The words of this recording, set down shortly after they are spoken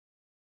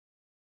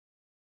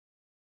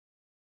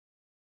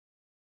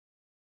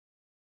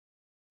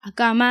I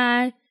got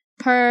my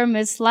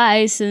permits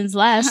license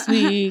last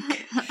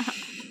week.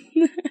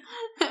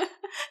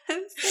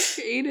 That's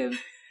so creative.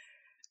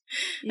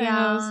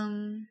 Yeah.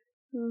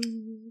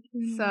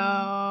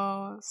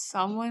 So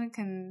someone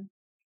can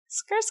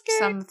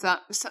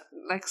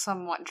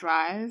somewhat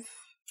drive.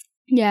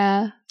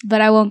 Yeah,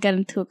 but I won't get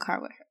into a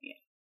car with her yet.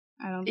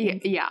 I don't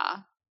think. Yeah.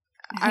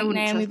 I think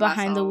Naomi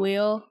behind the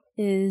wheel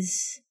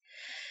is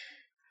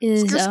a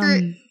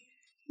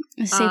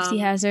safety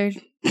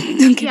hazard.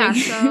 Yeah,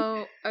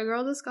 so a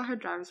girl just got her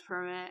driver's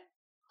permit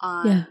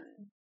on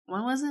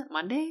when was it?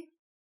 Monday.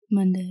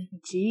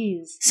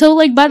 Jeez. So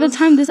like by the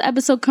time this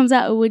episode comes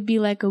out, it would be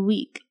like a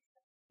week.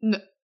 No.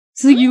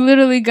 So you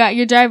literally got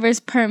your driver's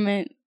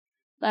permit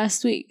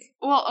last week.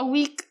 Well, a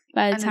week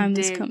by the time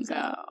this comes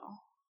out.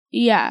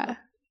 Yeah.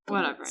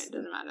 Whatever, it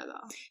doesn't matter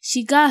though.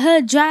 She got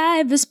her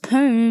driver's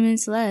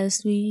permits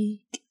last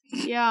week.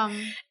 Yeah.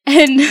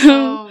 And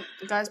so,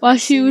 guys, while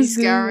she was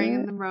scouring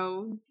in the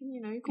road,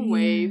 you can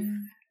wave.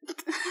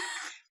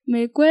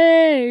 Make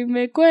way,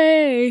 make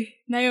way.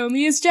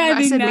 Naomi is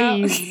driving now.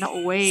 I said wave,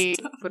 not wave,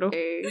 but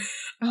okay.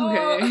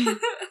 Okay.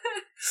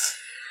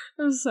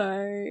 I'm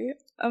sorry.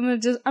 I'm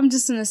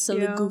just in a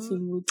silly, goofy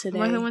mood today.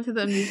 When I went to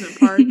the amusement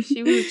park,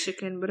 she was a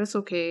chicken, but it's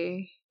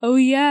okay. Oh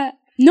yeah.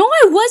 No,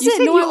 I wasn't. You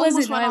said no, you I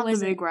wasn't. Went no, on the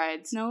big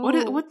rides. No.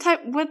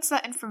 What's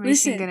that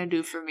information gonna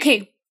do for me?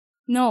 Okay.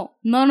 No.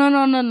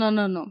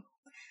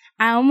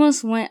 I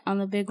almost went on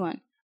the big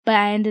one, but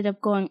I ended up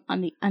going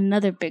on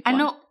another big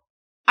one.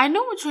 I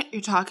know which one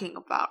you're talking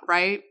about,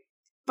 right?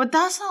 But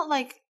that's not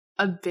like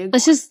a big one.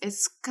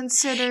 It's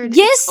considered.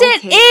 Yes,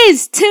 okay. it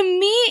is. To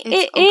me,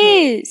 it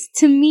is.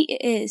 To me,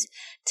 it is.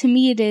 To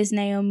me, it is,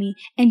 Naomi.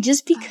 And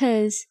just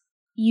because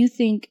you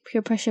think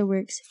peer pressure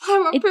works,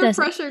 I'm a peer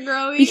doesn't. Pressure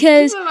girl.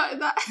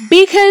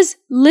 Because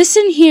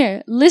listen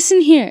here.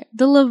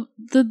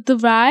 The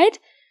ride.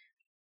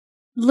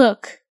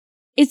 Look,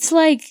 it's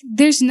like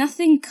there's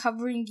nothing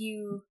covering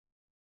you,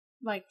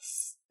 like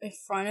in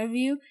front of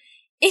you.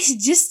 It's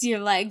just your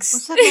legs.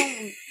 What's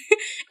that?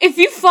 If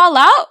you fall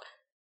out.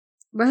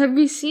 But have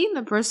you seen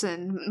the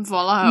person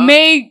fall out?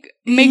 May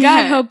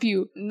God help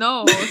you.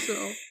 No,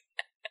 so.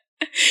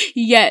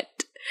 Yet.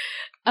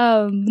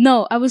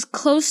 No, I was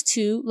close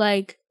to,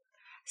 like,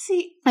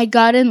 see, I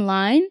got in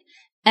line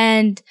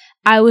and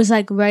I was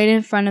like right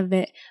in front of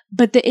it.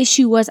 But the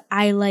issue was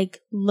I like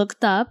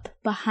looked up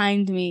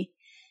behind me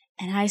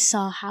and I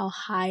saw how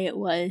high it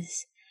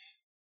was.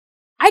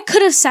 I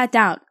could have sat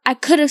down.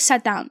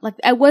 Like,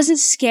 I wasn't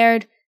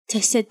scared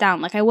to sit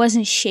down. Like, I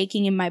wasn't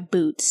shaking in my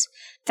boots.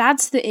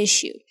 That's the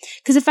issue.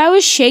 Because if I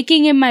was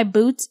shaking in my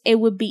boots, it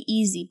would be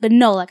easy. But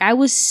no, like, I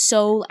was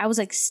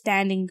like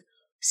standing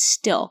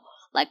still.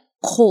 Like,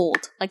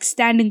 cold. Like,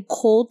 standing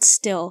cold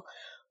still.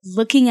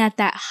 Looking at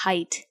that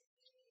height.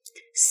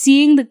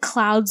 Seeing the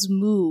clouds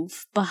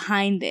move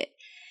behind it.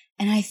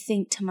 And I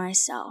think to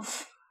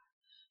myself,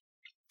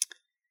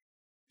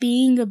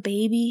 being a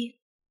baby...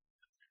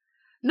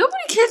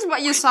 Nobody cares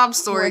about your sob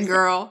story,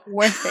 girl.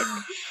 Worth it.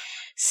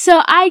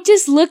 So I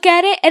just look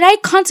at it and I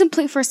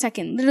contemplate for a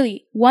second.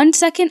 Literally, 1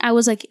 second, I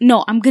was like,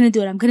 no, I'm gonna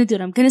do it. I'm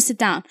gonna sit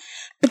down.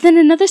 But then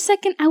another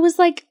second, I was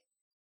like,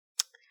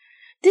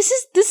 this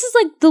is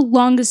like the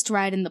longest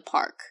ride in the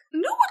park.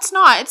 No, it's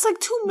not. It's like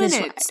 2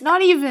 minutes.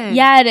 Not even.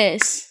 Yeah, it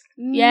is.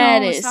 Yeah,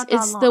 no, it is.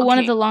 It's one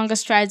of the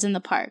longest rides in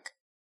the park.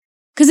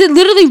 Because it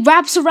literally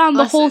wraps around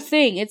the whole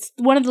thing. It's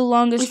one of the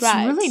longest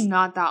rides. It's really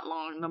not that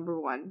long, number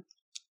one.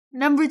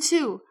 Number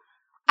two,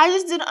 I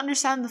just didn't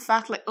understand the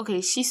fact, like,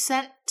 okay, she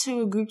sent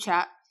to a group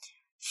chat.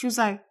 She was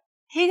like,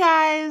 hey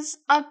guys,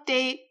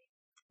 update.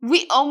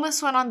 We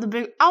almost went on the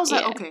big... I was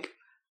like, okay,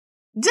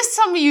 just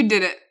tell me you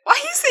did it. Why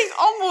are you saying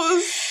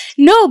almost?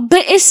 No,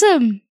 but it's,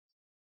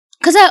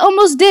 because I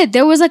almost did.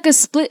 There was like a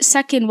split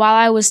second while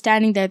I was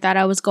standing there that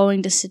I was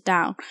going to sit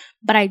down.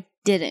 But I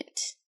didn't.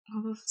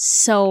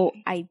 So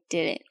I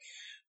didn't.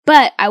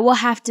 But I will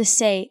have to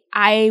say,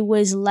 I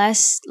was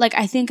less, like,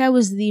 I think I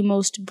was the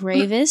most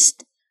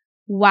bravest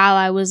while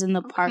I was in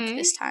the park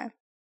this time.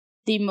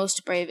 The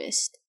most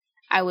bravest,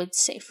 I would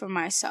say, for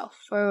myself.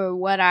 For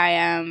what I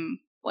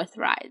am with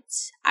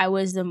rides. I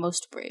was the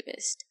most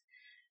bravest.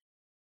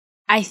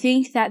 I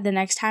think that the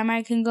next time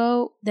I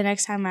go,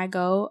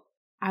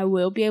 I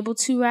will be able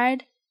to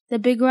ride the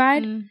big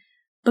ride.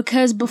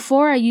 Because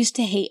before I used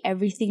to hate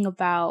everything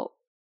about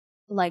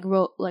like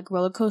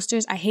roller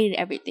coasters. I hated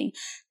everything.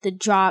 The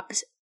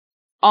drops,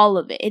 all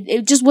of it.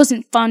 It just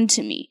wasn't fun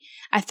to me.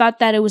 I thought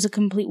that it was a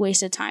complete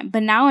waste of time.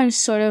 But now I'm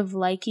sort of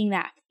liking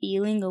that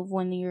feeling of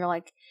when you're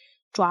like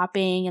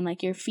dropping and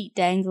like your feet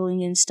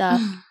dangling and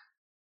stuff.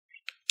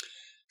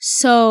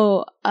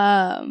 So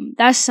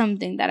that's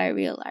something that I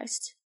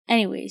realized.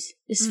 Anyways,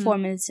 it's 4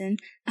 minutes in.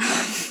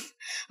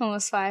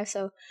 Almost 5.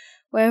 So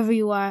wherever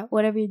you are,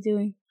 whatever you're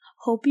doing,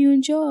 hope you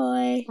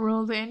enjoy.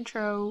 Roll the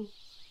intro.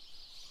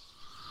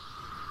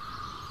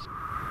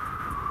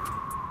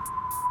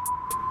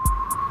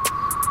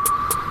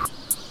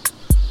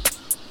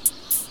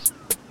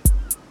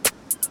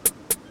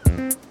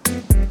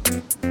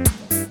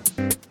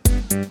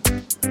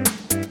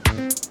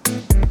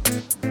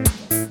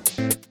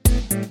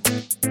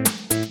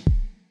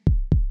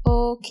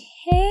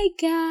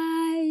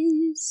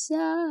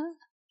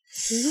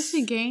 Did you just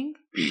say gang?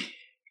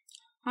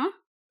 Huh?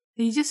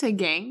 Did you just say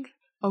gang?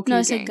 Okay, No, I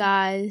gang. said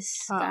guys.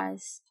 Oh.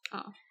 Guys.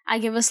 Oh. I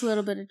give us a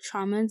little bit of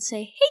trauma and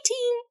say, hey,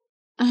 team.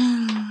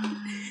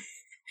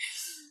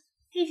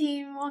 Hey,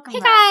 team. Welcome Hey,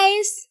 back.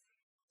 guys.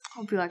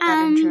 Hope you like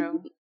that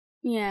intro.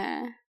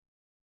 Yeah.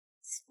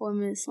 It's 4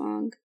 minutes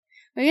long.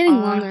 We're getting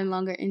longer and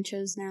longer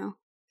intros now.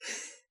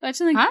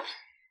 Actually, Huh?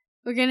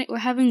 we're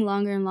having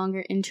longer and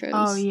longer intros.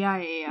 Oh, yeah.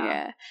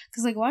 Yeah.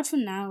 Because, like, watch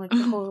from now, like,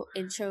 the whole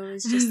intro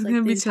is just, It's like,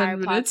 gonna the be 10 entire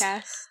minutes.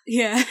 podcast.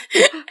 Yeah.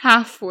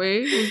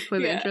 Halfway, we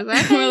put Yeah. the intro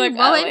back. We're like,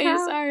 well, oh, wait,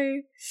 intro.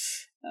 sorry.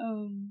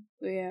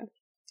 But yeah.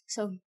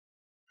 So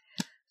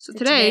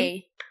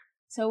today,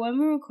 so when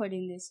we're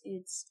recording this,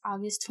 it's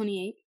August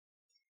 28th.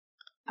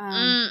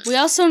 We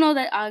also know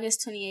that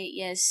August 28th,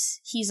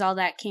 yes, He's All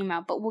That came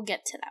out, but we'll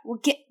get to that. We'll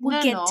get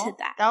to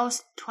that. That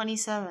was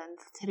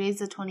 27th. Today's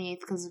the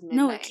 28th because of midnight.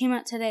 No, it came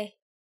out today.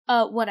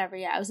 Whatever,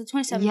 yeah. It was the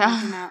 27th Yeah.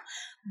 that came out.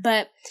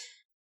 But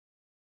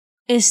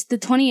it's the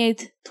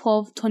 28th,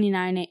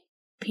 12:29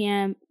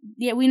 p.m.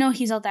 Yeah, we know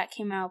He's All That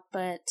came out,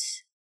 but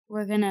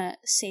we're gonna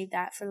save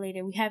that for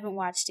later. We haven't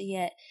watched it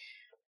yet.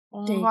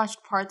 We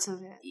watched parts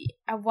of it.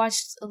 I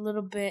watched a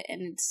little bit,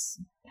 and it's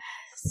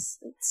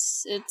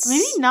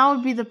maybe now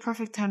would be the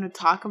perfect time to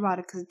talk about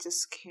it because it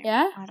just came.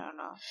 Yeah? I don't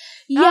know.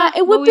 Yeah, it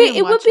but would we be didn't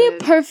it would watch be a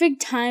it.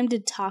 perfect time to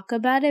talk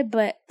about it,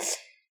 but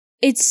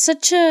it's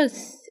such a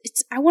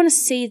I want to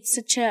say it's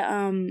such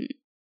a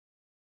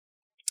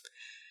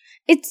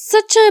it's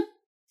such a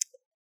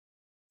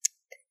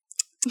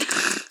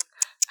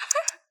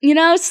you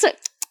know, it's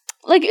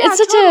like Yeah, it's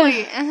such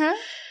totally. a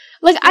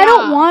like I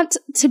don't want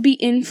to be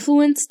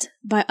influenced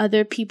by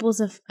other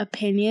people's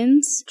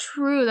opinions.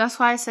 True. That's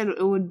why I said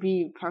it would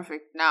be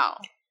perfect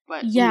now.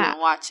 But we Yeah. didn't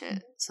watch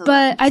it. So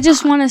But I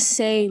just want to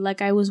say,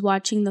 like, I was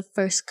watching the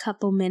first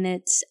couple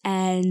minutes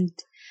and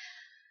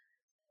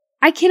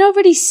I can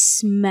already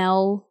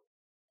smell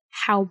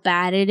how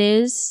bad it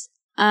is.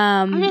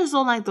 I just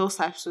don't like those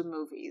types of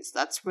movies.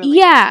 That's really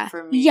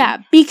for me.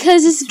 Yeah,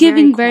 because it's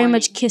giving very corny.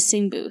 much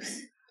Kissing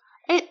Booth.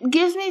 It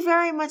gives me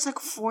very much like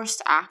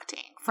forced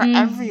acting for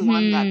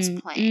everyone that's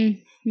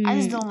playing. I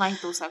just don't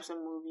like those types of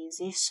movies.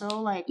 They're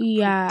so like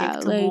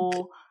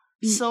predictable,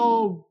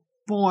 so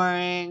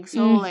boring,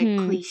 so like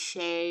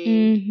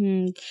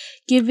cliche.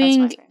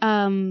 Giving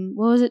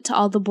what was it, To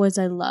All the Boys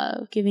I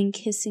Love? Giving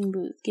Kissing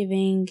Booth.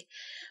 Giving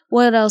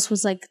what else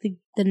was like the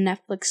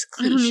Netflix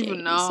cliches? I don't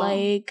even know.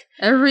 Like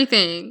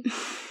everything.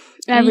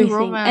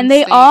 And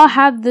they all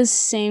have the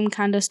same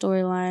kind of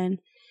storyline,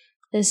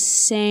 the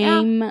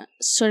same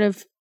sort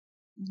of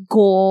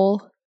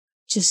goal.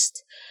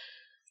 Just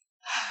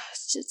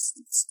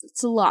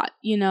it's a lot,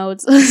 you know.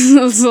 It's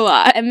a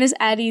lot. And Miss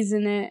Addie's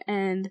in it,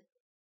 and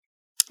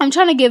I'm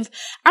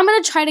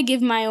gonna try to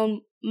give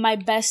my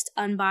best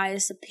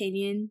unbiased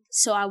opinion,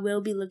 so I will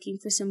be looking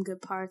for some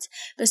good parts.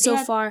 But so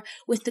far,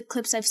 with the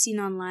clips I've seen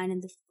online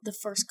and the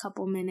first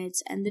couple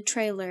minutes and the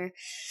trailer,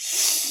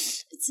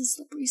 it's a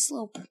slippery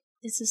slope.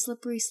 It's a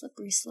slippery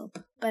slope.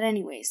 But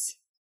anyways,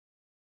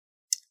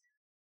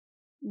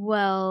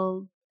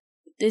 well,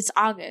 it's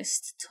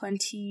August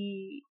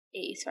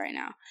 28th right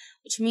now,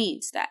 which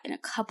means that in a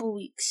couple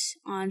weeks,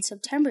 on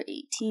September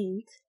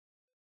 18th,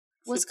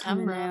 what's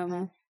coming,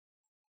 Naomi?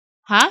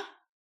 Huh?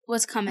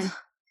 What's coming?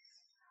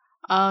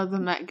 The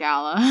Met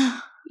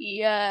Gala.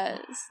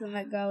 Yes, the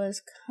Met Gala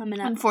is coming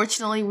up.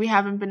 Unfortunately, we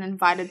haven't been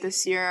invited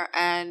this year,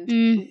 and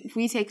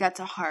we take that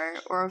to heart.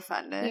 We're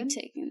offended. We're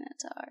taking that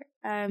to heart.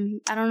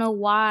 I don't know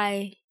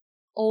why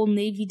Old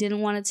Navy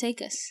didn't want to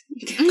take us.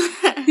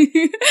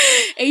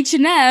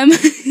 H&M.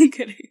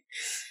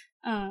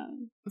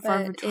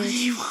 Forever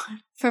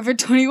 21. Forever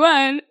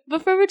 21.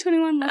 But Forever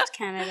 21 left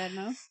Canada,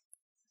 no?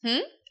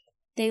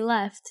 They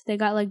left. They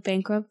got, like,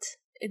 bankrupt.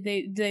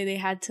 They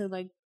had to,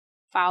 like,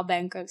 file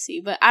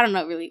bankruptcy. But I don't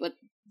know really what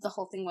the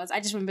whole thing was. I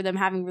just remember them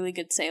having really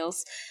good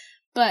sales.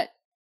 But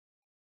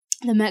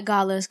the Met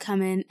Gala is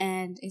coming,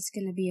 and it's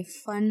going to be a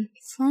fun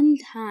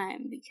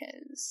time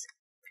because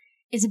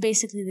it's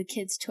basically the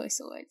Kids' Choice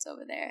Awards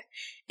over there.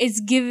 It's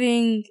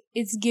giving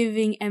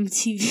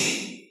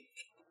MTV.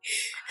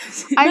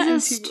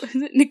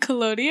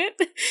 Nickelodeon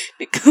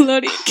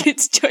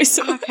Kids' Choice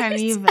Awards. I can't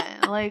even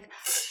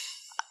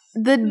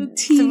the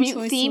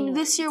theme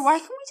this year. Why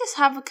can't we just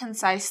have a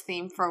concise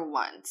theme for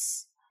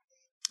once?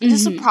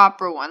 Just a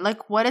proper one.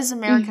 Like, what is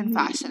American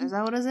fashion? Is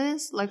that what it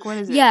is? Like, what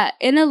is it? Yeah,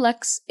 in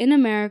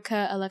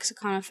America, a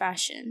lexicon of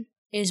fashion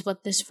is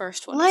what this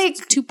first one is.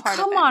 It's a two-part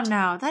come event. on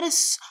now. That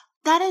is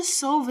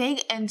so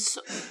vague and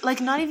so,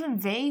 like, not even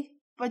vague,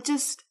 but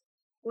just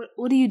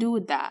what do you do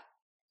with that?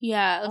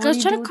 Yeah, like I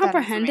was trying to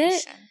comprehend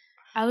it.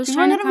 I was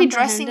trying to comprehend it. Be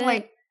dressing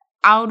like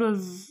out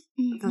of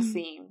the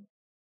theme.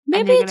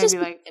 Maybe it just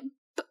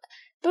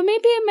but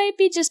maybe it might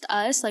be just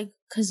us, like,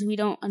 because we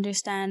don't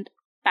understand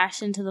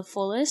fashion to the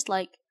fullest.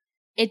 Like,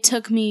 it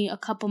took me a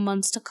couple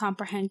months to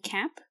comprehend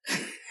camp,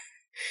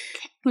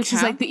 which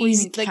is like the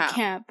easy, like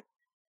camp.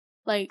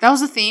 Like, that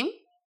was a theme.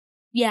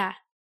 Yeah.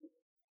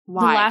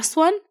 Why?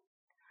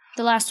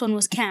 The last one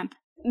was camp.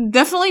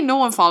 Definitely no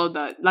one followed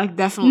that. Like,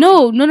 definitely.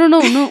 No,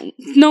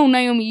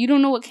 Naomi, you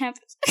don't know what camp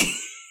is.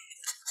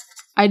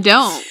 I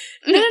don't.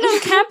 No.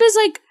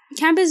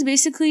 Camp is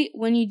basically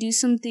when you do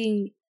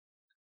something,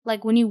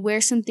 like when you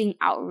wear something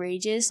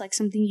outrageous, like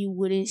something you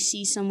wouldn't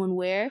see someone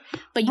wear,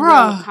 but you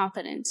wear it with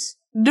confidence.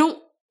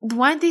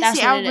 Why didn't they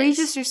say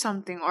outrageous or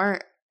something?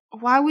 Or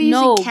why are we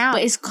using camp?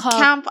 But it's called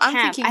camp.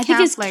 I think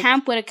it's like,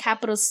 camp with a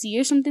capital C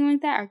or something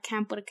like that, or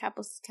camp with a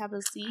capital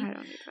C. I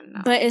don't even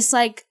know. But it's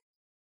like,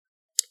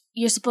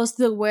 you're supposed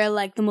to wear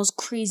like the most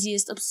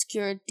craziest,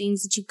 obscure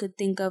things that you could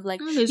think of. Like,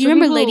 you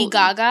remember Lady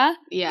Gaga?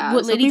 Yeah,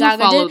 what Lady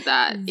Gaga did?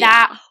 That.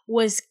 That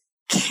was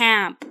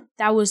camp.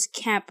 That was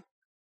camp,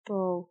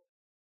 bro.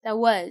 That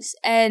was,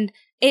 and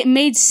it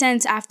made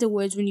sense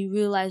afterwards when you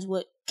realize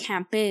what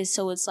camp is.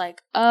 So it's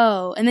like,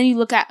 oh, and then you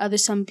look at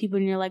some people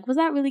and you're like, was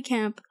that really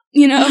camp?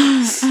 You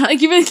know,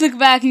 like you really look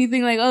back and you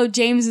think like, oh,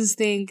 James's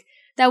thing,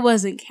 that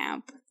wasn't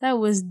camp. That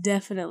was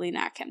definitely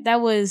not camp.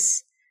 That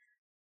was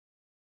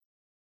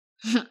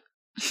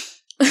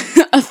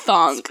a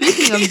thong.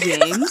 Speaking of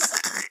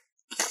James,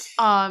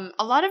 a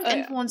lot of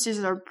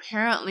influencers are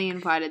apparently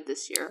invited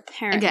this year.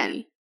 Apparently,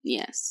 again,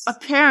 yes.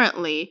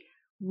 Apparently,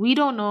 we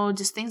don't know.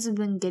 Just things have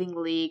been getting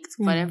leaked,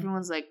 but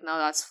everyone's like, no,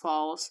 that's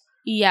false.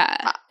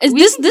 Yeah,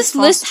 this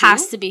list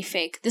has to be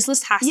fake. This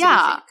list has to be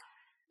fake.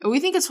 We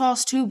think it's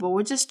false too, but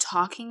we're just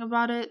talking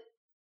about it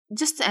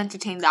just to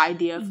entertain the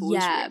idea of who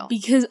is real.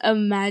 Because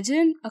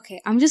imagine.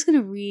 Okay, I'm just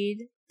gonna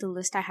read the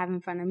list I have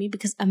in front of me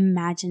because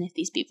imagine if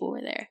these people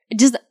were there.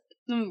 Just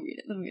let me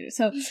read it.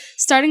 So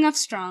starting off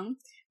strong,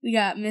 we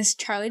got Miss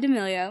Charli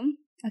D'Amelio.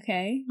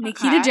 Okay,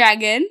 Nikita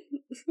Dragun.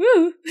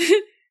 Woo.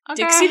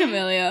 Dixie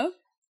D'Amelio.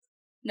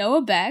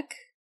 Noah Beck.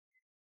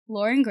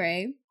 Lauren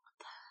Gray.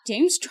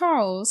 James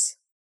Charles.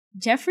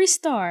 Jeffree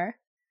Star.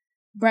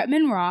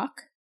 Bretman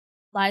Rock.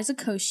 Liza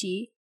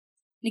Koshy.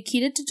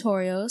 Nikita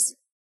Tutorials.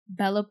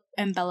 Bella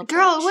Girl,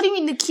 Poarch. what do you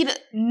mean Nikki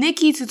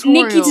Tutorials?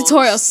 Nikki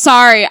Tutorials.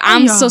 Sorry.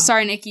 I'm so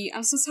sorry, Nikki.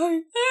 I'm so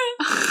sorry.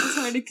 I'm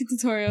sorry, Nikki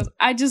Tutorials.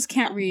 I just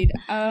can't read.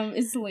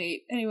 It's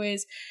late.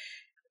 Anyways,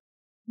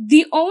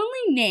 the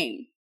only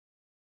name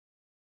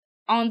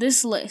on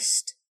this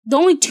list, the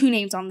only two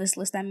names on this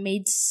list that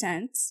made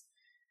sense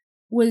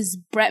was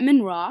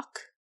Bretman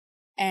Rock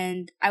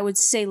and I would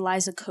say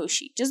Liza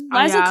Koshy. Just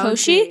Liza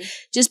Koshy,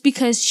 just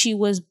because she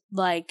was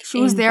like she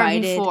was there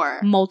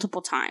before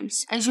multiple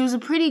times, and she was a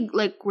pretty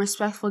like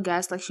respectful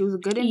guest. Like she was a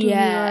good interviewer.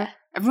 Yeah.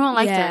 Everyone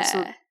liked her.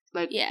 So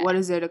like, what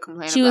is there to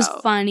complain about? She was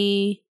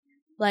funny.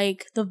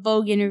 Like the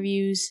Vogue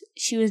interviews,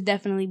 she was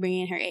definitely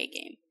bringing her A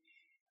game.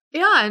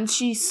 Yeah, and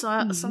she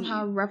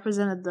somehow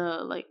represented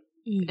the like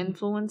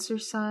influencer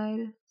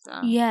side.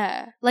 So.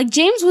 Yeah, like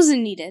James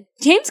wasn't needed.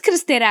 James could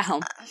have stayed at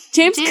home.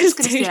 James could have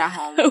stayed at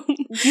home.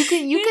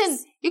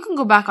 You can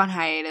go back on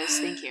hiatus.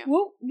 Thank you.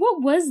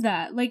 What was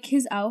that? Like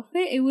his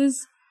outfit? It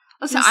was.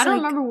 Listen, I don't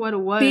remember what it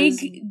was.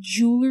 Big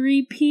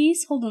jewelry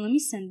piece. Hold on, let me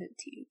send it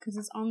to you because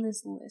it's on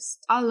this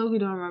list. I literally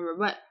don't remember,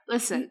 but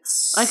listen,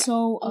 it's like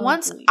so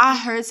once I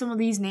heard some of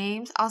these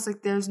names, I was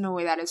like, "There's no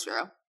way that is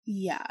real."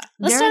 Yeah,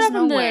 let's start off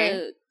from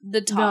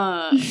the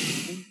top.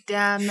 The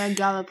damn Met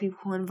Gala people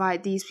who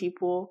invite these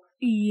people.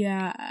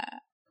 Yeah,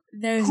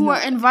 who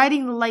are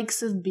inviting the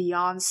likes of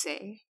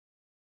Beyonce,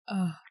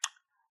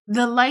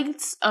 the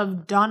likes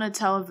of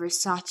Donatella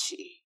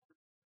Versace.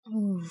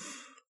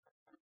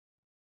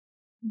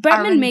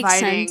 Bretman makes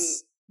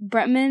sense.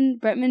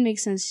 Bretman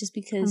makes sense just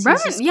because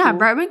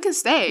Bretman can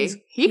stay.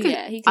 He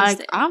can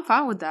stay. I'm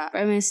fine with that.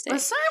 Bretman stay.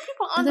 But certain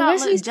people on that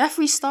list,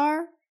 Jeffree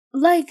Star,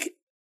 like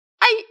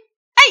what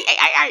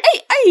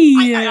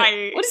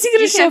is he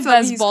gonna show up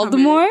as?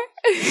 Baltimore?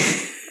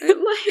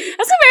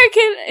 That's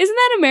American. Isn't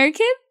that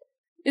American?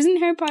 Isn't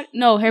Harry Potter?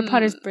 No, Harry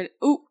Potter's British.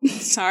 Oh,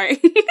 sorry.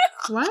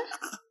 What?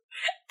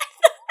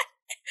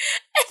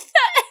 I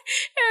thought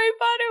Harry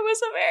Potter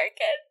was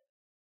American.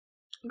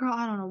 Girl,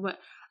 I don't know, but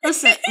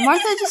listen,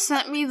 Martha just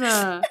sent me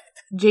the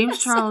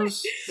James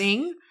Charles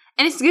thing,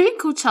 and it's giving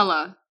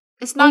Coachella.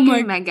 It's not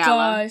giving Met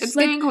Gala. It's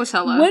giving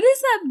Coachella. What is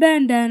that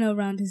bandana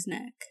around his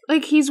neck?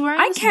 Like he's wearing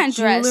this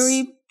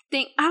jewelry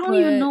thing. I don't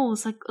even know.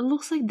 It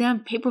looks like damn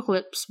paper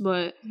clips,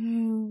 but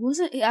was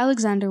it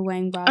Alexander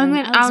Wang brought and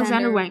then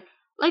Alexander Wang.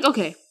 Like,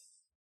 okay.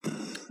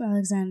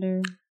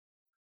 Alexander.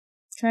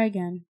 Try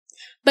again.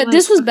 But like,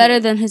 this was better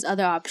than his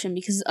other option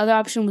because his other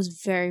option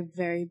was very,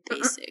 very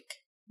basic.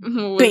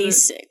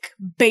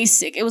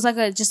 Basic. It was like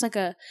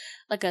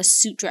a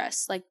suit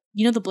dress. Like,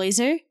 you know the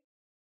blazer?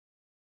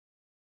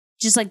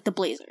 Just like the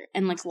blazer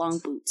and like long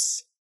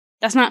boots.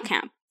 That's not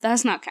camp.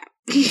 This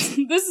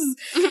is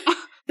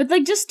but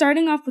like just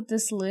starting off with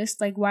this list,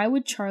 like why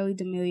would Charli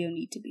D'Amelio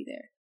need to be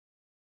there?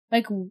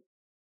 Like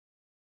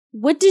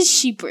what does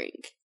she bring?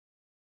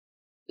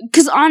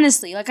 Because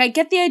honestly, like I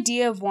get the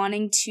idea of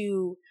wanting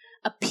to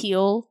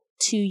appeal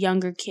to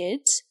younger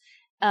kids,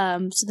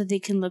 so that they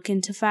can look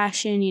into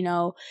fashion, you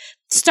know,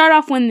 start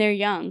off when they're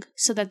young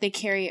so that they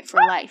carry it for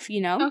life,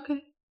 you know?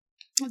 Okay.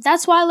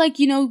 That's why, like,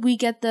 you know, we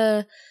get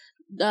the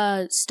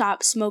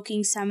stop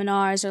smoking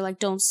seminars, or like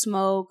don't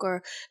smoke,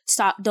 or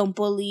don't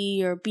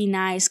bully, or be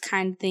nice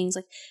kind of things,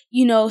 like,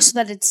 so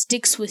that it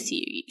sticks with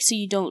you, so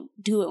you don't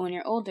do it when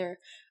you're older.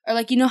 Or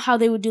like, how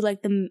they would do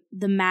like the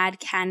Mad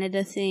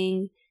Canada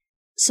thing,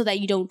 so that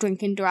you don't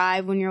drink and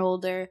drive when you're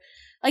older,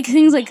 like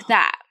things like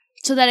that,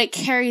 so that it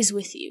carries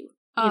with you,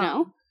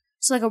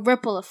 so like a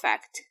ripple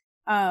effect.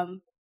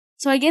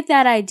 So I get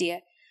that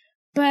idea,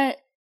 but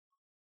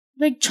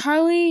like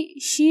Charlie,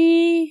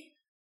 she's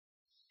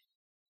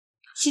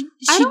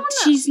I don't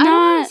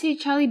want to say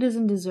Charlie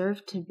doesn't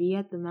deserve to be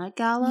at the Met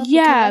Gala.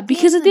 Yeah,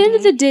 because at the end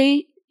of the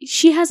day,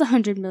 she has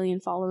 100 million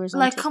followers.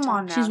 Like, on TikTok. Come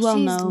on now, she's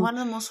known. One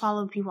of the most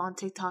followed people on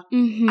TikTok.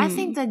 Mm-hmm. I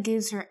think that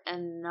gives her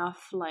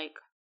enough like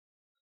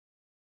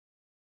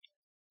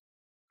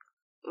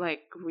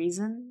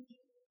reason.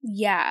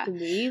 Yeah, to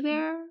be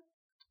there.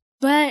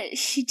 But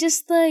she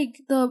just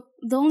like the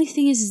only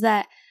thing is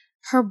that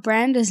her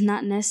brand is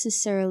not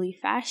necessarily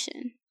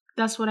fashion.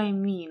 That's what I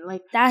mean.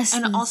 Like, that's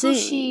and the also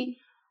thing.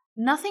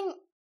 Nothing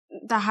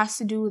that has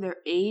to do with her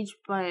age,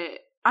 but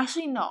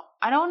actually no,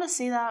 I don't want to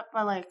say that.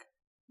 But like,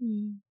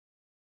 any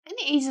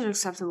age is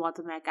acceptable at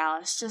the Met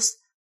Gala. It's just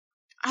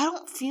I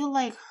don't feel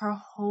like her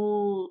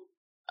whole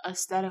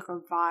aesthetic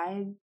or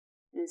vibe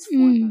is for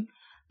her.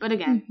 But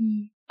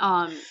again,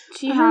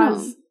 she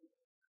has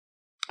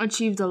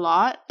achieved a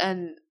lot,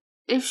 and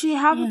if she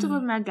happened to go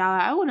to Met Gala,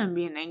 I wouldn't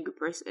be an angry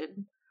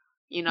person,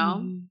 Yeah,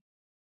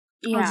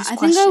 I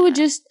think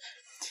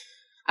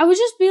I would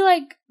just be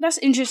like, that's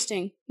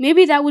interesting.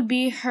 Maybe that would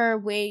be her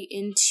way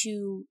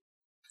into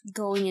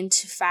going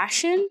into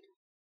fashion,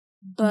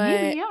 but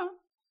maybe, yeah.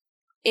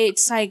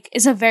 It's like,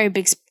 it's a very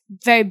big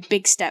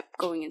step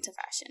going into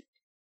fashion.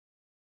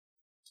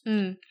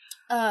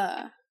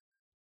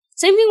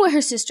 Same thing with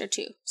her sister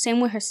too.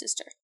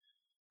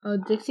 Oh,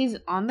 Dixie's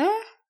on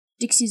there?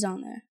 Dixie's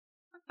on there.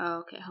 Oh,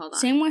 okay, hold on.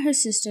 Same with her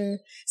sister.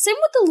 Same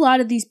with a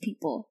lot of these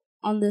people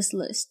on this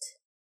list.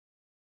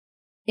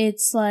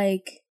 It's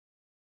like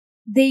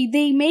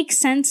they make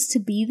sense to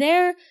be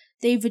there.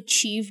 They've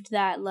achieved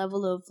that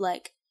level of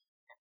like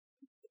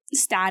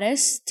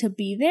status to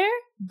be there,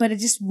 but it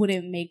just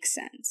wouldn't make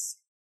sense.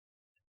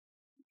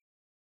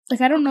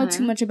 Like, I don't know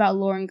too much about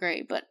Lauren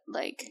Gray, but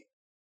like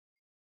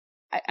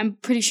I'm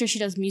pretty sure she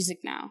does music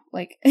now.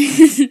 Like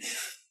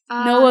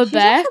Noah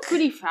Beck, she's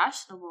pretty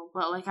fashionable,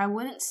 but like I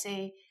wouldn't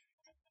say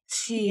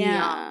she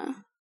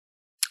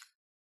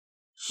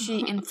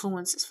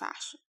influences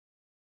fashion.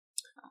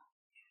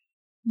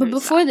 But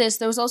before this,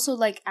 there was also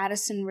like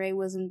Addison Rae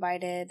was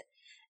invited,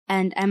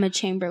 and Emma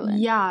Chamberlain.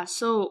 Yeah.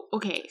 So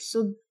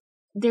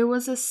there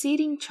was a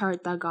seating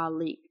chart that got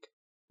leaked,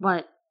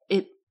 but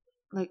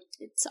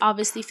it's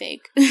obviously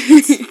fake.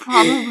 It's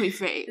probably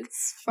fake.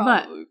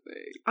 Fake.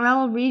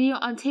 I'll read you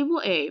on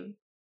table A.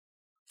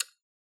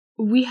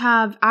 We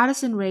have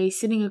Addison Rae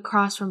sitting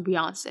across from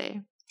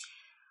Beyonce.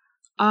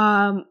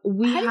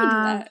 We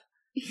have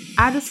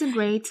Addison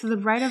Rae. To the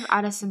right of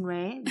Addison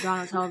Rae,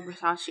 Donatella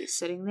Versace is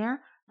sitting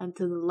there, and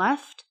to the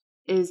left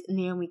is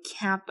Naomi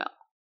Campbell.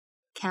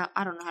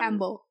 I don't know how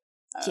Campbell.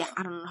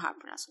 I don't know how to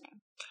pronounce her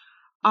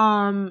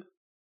name.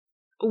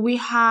 We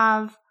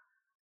have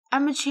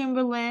Emma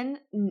Chamberlain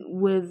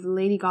with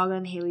Lady Gaga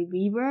and Hailey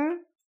Bieber.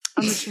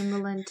 Emma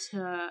Chamberlain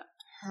to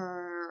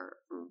her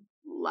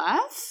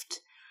left,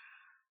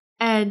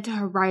 and to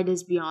her right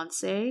is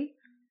Beyonce.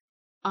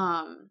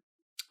 And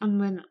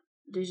then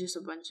there's just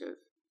a bunch of...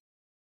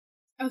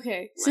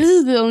 Okay, so this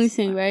is the only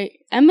thing, right?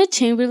 Emma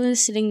Chamberlain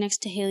is sitting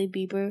next to Hailey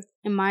Bieber.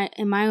 In my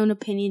own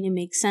opinion, it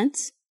makes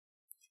sense.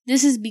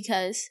 This is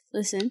because,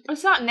 listen...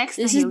 It's not next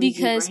to Hailey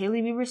Bieber.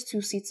 Hailey Bieber's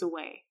 2 seats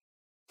away.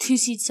 2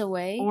 seats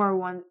away? Or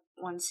one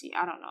seat.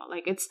 I don't know.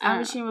 Like, it's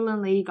Emma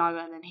Chamberlain, Lady Gaga,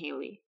 and then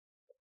Hailey.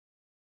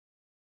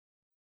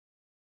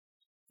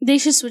 They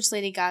should switch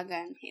Lady Gaga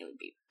and Hailey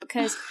Bieber,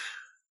 because...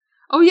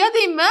 Oh, yeah,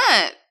 they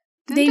met!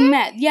 They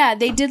met. Yeah,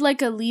 they did,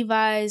 like, a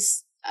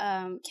Levi's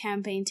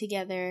campaign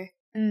together.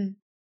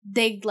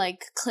 They,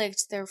 like,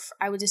 clicked.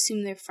 I would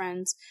assume they're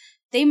friends.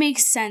 They make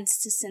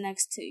sense to sit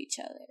next to each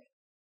other.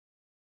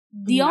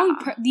 The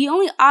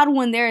only odd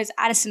one there is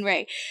Addison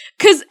Rae,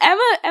 because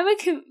Emma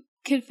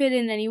can fit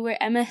in anywhere.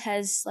 Emma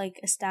has like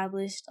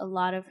established a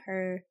lot of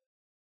her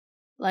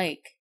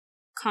like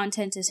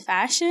content as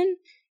fashion.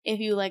 If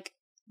you like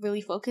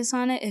really focus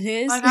on it, it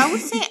is. Like, I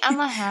would say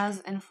Emma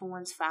has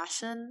influenced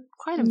fashion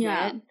quite a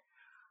bit.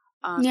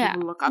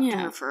 People look up to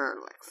her for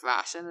like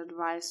fashion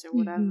advice or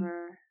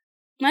whatever.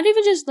 Not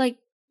even just like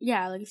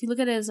if you look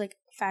at it as like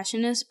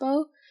fashion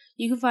inspo,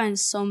 you can find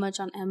so much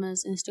on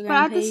Emma's Instagram But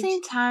at page. the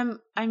same time,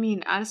 I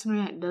mean, Addison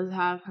Rae does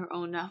have her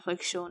own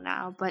Netflix show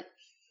now, but...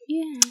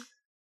 Yeah.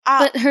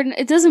 But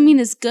it doesn't mean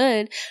it's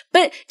good.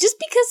 But just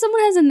because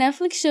someone has a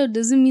Netflix show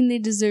doesn't mean they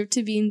deserve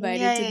to be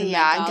invited to the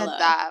Met Gala. I get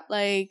that.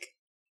 Like,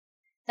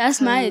 that's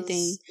my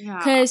thing.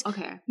 Because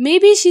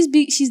maybe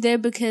she's there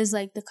because,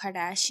 like, the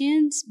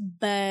Kardashians,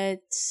 but...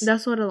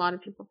 That's what a lot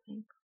of people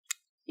think.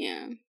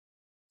 Yeah.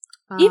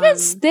 Even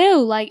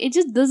still, like, it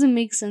just doesn't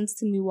make sense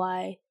to me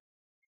why.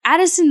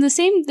 Addison, the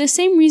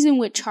same reason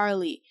with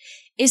Charlie.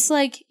 It's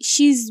like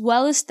she's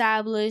well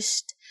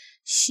established.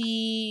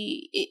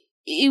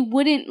 it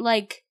wouldn't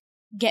like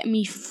get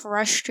me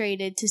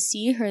frustrated to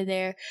see her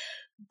there,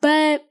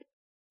 but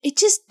it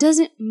just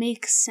doesn't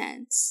make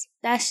sense.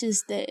 That's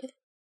just it.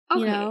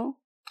 You know?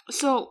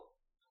 So,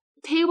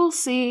 table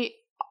C,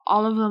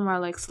 all of them are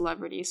like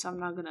celebrities, so I'm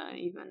not gonna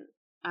even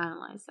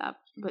analyze that.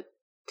 But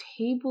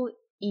table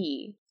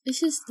E, it's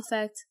just the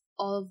fact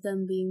all of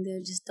them being there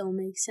just don't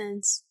make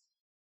sense.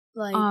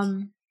 Like,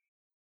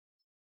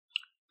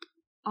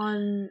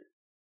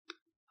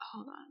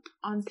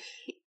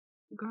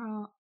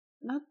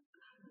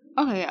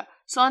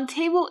 So on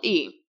table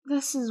E,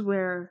 this is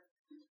where,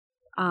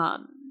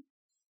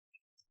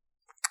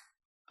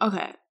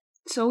 okay,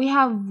 so we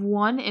have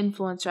one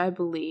influencer, I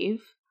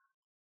believe.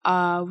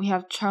 We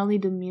have Charlie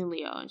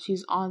D'Amelio, and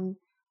she's on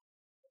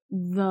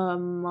the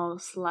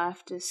most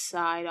leftist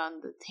side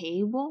on the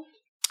table.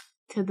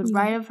 To the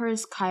right of her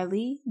is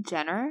Kylie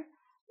Jenner.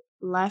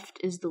 Left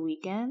is The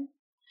Weeknd.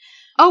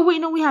 Oh, wait,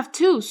 no, we have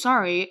two.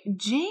 Sorry.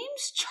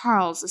 James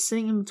Charles is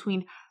sitting in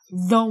between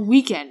The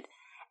Weeknd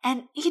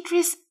and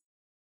Idris.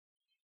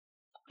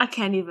 I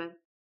can't even.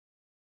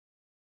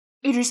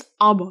 Idris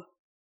Elba.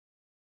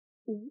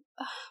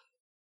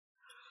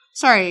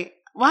 Sorry,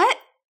 what?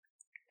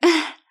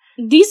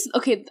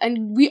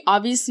 And we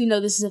obviously know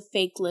this is a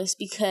fake list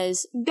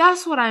because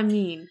that's what I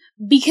mean.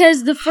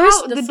 Because the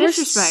first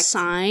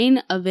sign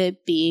of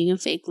it being a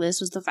fake list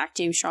was the fact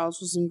James Charles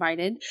was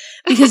invited.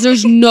 Because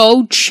there's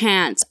no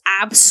chance,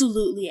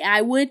 absolutely.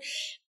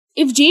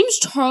 If James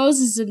Charles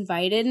is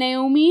invited,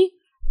 Naomi,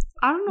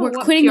 I don't know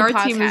what quitting PR the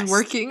podcast. Team is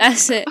working.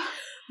 That's it.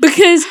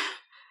 Because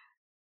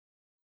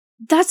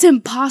that's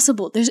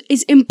impossible.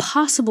 It's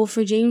impossible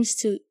for James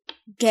to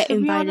get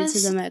invited to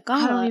the Met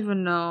Gala. I don't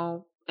even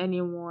know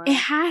anymore. It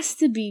has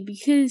to be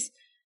because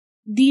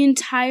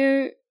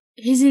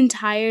his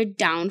entire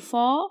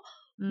downfall.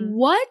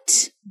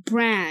 What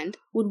brand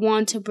would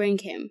want to bring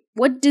him?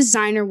 What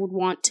designer would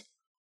want?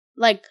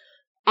 Like,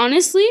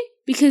 honestly,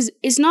 because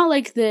it's not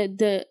like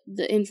the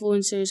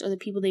influencers or the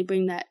people they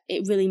bring that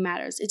it really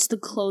matters. It's the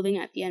clothing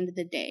at the end of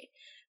the day.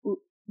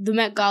 The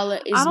Met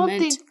Gala is I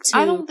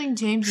don't think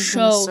James is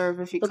going to serve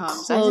if he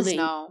comes. Clothing.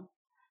 I just know.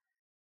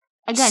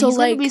 Again, so he's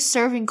going to be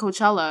serving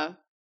Coachella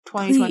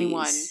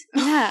 2021. Please.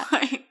 Yeah.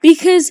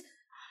 Because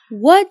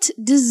what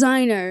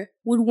designer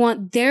would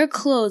want their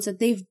clothes that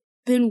they've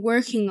been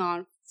working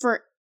on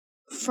for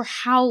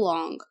how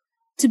long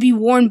to be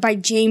worn by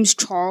James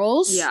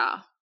Charles? Yeah.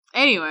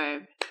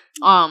 Anyway,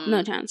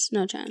 no chance.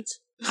 No chance.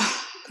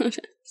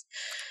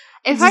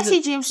 If I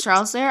see James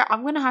Charles there,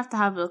 I'm going to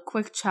have a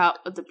quick chat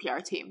with the PR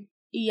team.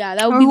 Yeah,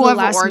 that would be the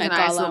last Met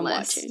Gala I'm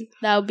watching.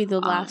 That would be the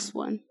last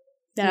one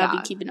that I'll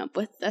be keeping up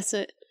with. That's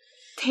it.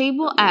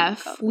 Table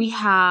F, we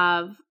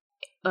have,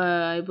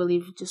 I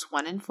believe, just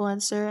one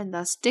influencer, and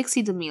that's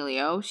Dixie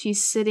D'Amelio.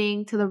 She's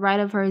sitting to the right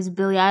of her is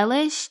Billie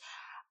Eilish.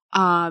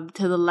 To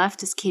the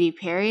left is Katy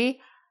Perry.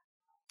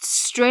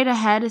 Straight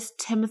ahead is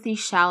Timothée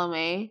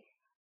Chalamet.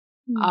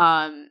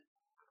 And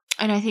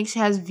I think she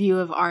has view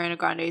of Ariana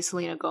Grande,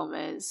 Selena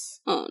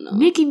Gomez. Oh no,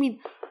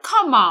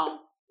 come on.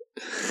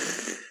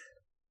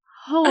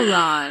 Hold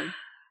on.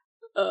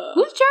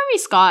 Who's Jeremy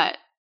Scott?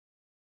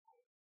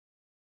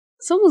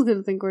 Someone's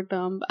gonna think we're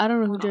dumb, but I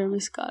don't know who Jeremy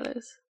Scott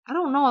is. I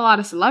don't know a lot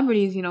of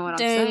celebrities, you know what I'm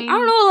saying? I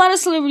don't know a lot of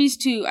celebrities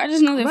too. I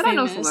just know they're famous. I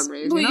know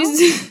celebrities,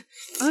 please.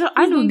 You know?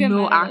 I know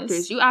no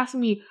actors. You ask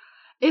me,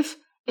 if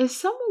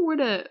someone were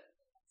to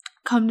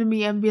come to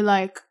me and be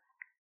like,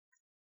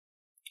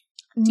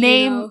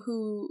 name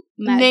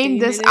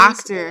this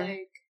actor.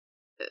 Like,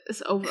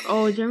 it's over.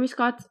 Oh, Jeremy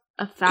Scott's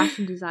a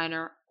fashion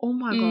designer. Oh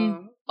my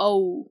god.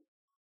 Oh.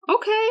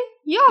 Okay.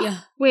 Yeah.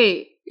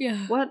 Wait.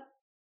 Yeah. What?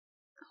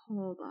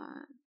 Hold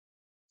on.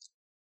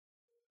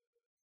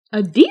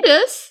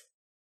 Adidas.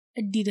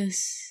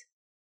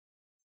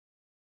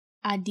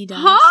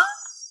 Huh?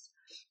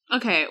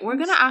 Okay, we're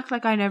gonna act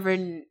like I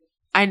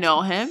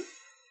know him.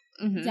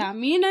 Mm-hmm. Yeah,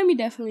 me and Amy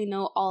definitely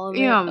know all of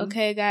it.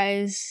 Okay,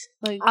 guys.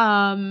 Like,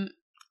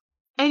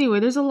 anyway,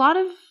 there's a lot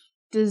of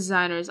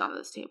designers on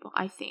this table.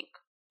 I think.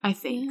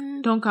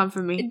 Yeah. Don't come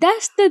for me.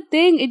 That's the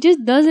thing. It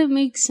just doesn't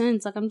make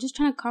sense. Like, I'm just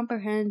trying to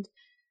comprehend,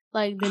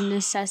 like, the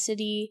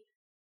necessity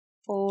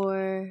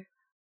for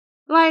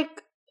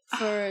unnecessary.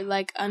 I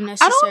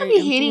don't want to be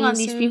hating on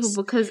these people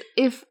because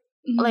if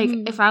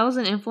I was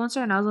an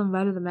influencer and I was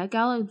invited to the Met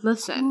Gala,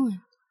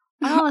 listen,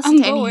 I don't listen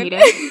to any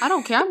haters. I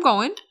don't care. I'm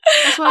going.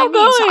 That's what I mean.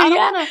 So I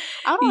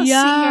don't want to sit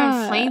here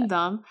and flame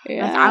them.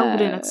 Yeah. Like, I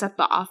wouldn't accept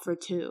the offer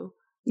too.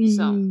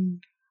 So.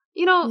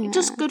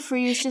 Just good for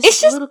you. It's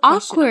just a little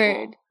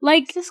awkward.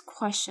 Like, it's just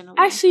questionable.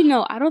 Actually,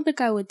 no, I don't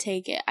think I would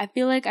take it. I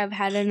feel like I've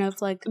had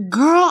enough, like,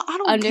 girl, I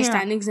don't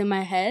understandings in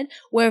my head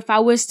where if I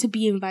was to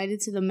be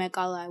invited to the Met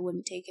Gala, I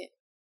wouldn't take it.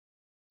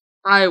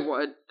 I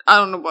would. I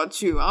don't know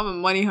about you. I'm a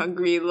money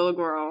hungry little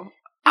girl.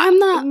 I'm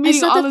not.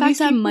 It's not the fact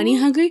that I'm money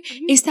hungry.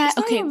 It's that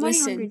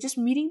listen. Hungry. Just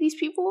meeting these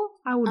people,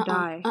 I would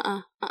die.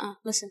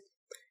 Listen,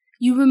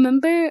 you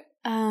remember?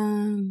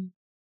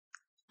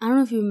 I don't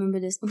know if you remember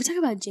this. We talk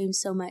about James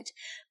so much,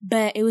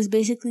 but it was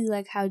basically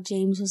like how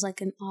James was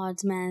like an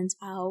odds man's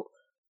out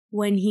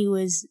when he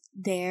was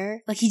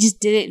there. Like, he just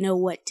didn't know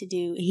what to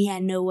do. He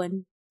had no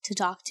one to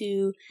talk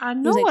to. I He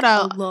know was, like, what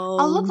I look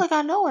alone. like.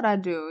 I know what I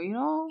do. You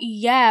know.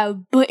 Yeah,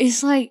 but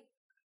it's like,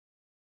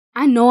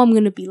 I know I'm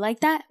gonna be like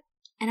that,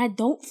 and I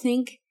don't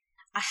think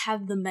I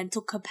have the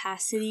mental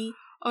capacity.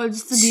 Oh,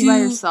 just to be by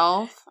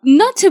yourself?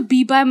 Not to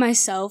be by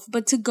myself,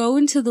 but to go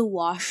into the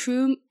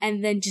washroom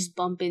and then just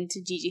bump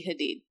into Gigi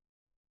Hadid.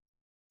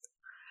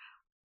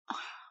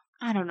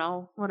 I don't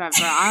know. Whatever.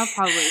 I'll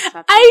probably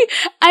accept it.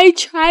 I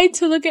try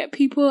to look at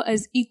people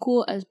as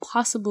equal as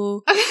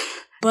possible,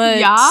 but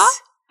yeah?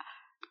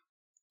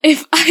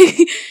 if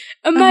I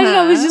imagine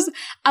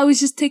I was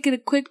just taking a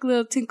quick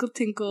little tinkle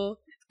tinkle,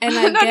 and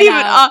I not get even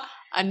out,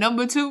 a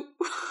number 2,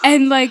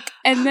 and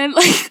then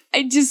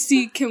I just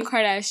see Kim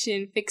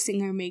Kardashian fixing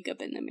her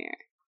makeup in the mirror.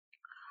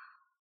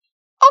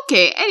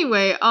 Okay.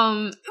 Anyway, that's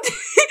what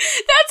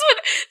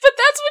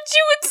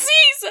you would see.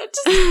 So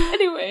just,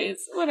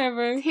 anyways,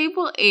 whatever.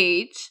 Table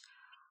H,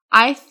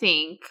 I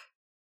think,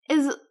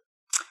 is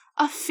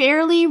a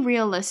fairly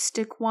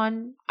realistic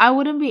one. I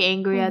wouldn't be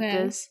angry at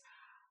this.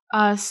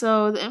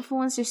 So the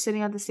influencers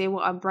sitting at the table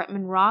are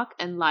Bretman Rock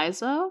and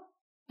Liza.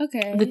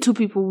 Okay. The 2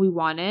 people we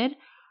wanted.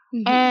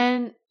 Mm-hmm.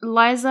 And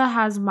Liza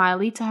has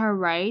Miley to her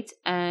right,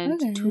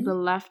 and to the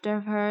left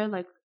of her,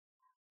 like,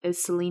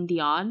 is Celine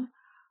Dion.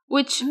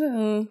 Which, I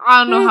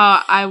don't know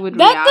how I would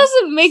react. That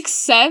doesn't make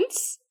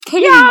sense.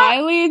 Putting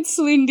Miley and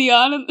Celine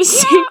Dion on the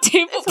same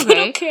table, it's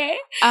okay.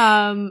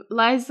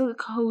 Liza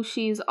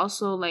Koshy is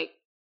also, like,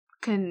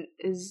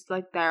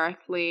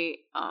 directly,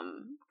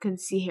 can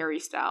see Harry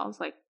Styles,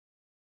 like,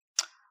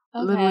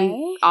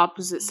 literally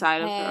opposite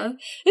side of her.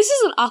 This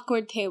is an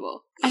awkward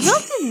table. I feel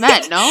like they've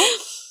met, no?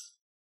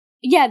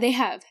 Yeah, they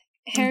have.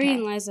 Harry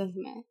and Liza have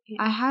met.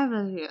 Yeah. I have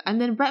it here. And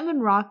then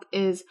Bretman Rock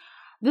is,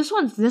 this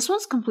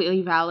one's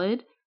completely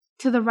valid.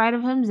 To the right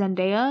of him,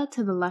 Zendaya.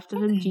 To the left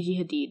of him, Gigi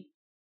Hadid.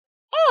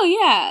 Oh,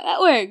 yeah, that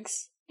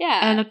works.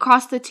 Yeah. And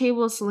across the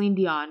table is Celine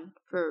Dion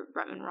for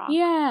Bretman Rock.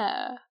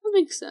 Yeah, that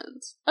makes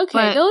sense. Okay,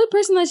 but the only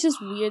person that's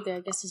just weird there, I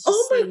guess, is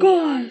just Celine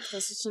Dion.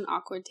 That's such an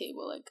awkward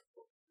table. Like,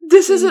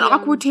 this is an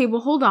awkward table.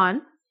 Hold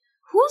on.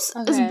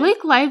 Is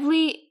Blake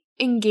Lively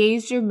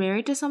engaged or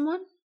married to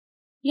someone?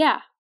 Yeah.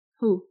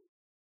 Who?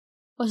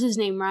 What's his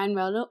name? Ryan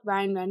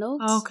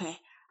Reynolds? Oh, okay.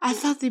 I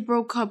thought they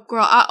broke up,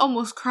 girl. I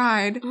almost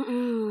cried.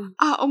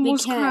 I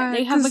almost cried.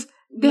 They have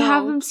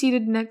have them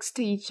seated next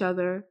to each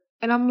other.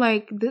 And I'm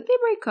like, did they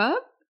break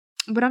up?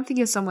 But I'm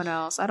thinking of someone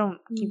else. I don't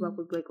keep up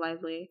with Blake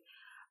Lively.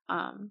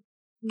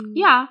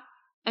 Yeah.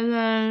 And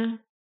then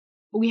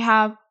we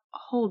have,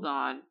 hold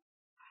on.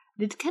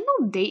 Did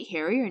Kendall date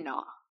Harry or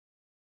not?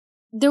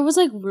 There was,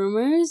 like,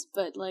 rumors,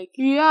 but, like...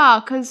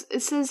 Yeah, because it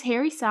says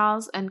Harry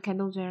Styles and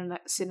Kendall Jenner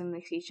sitting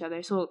next to each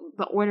other. So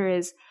the order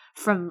is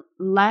from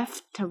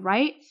left to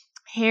right.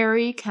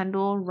 Harry,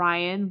 Kendall,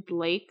 Ryan,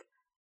 Blake,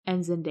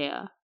 and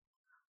Zendaya.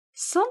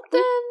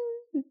 Something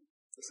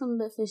a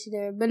bit fishy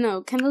there. But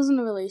no, Kendall's in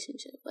a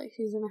relationship. Like,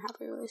 she's in a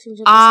happy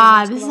relationship.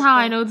 This is how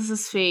I know this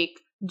is fake.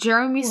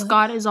 Jeremy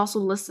Scott is also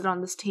listed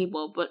on this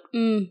table, but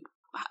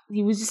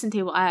he was just in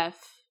table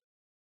F.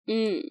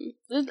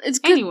 It's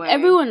good. Anyway,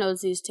 everyone knows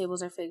these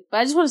tables are fake. But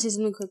I just want to say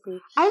something quickly.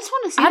 I just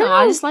want to say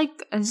I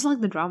just like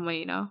the drama,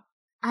 you know.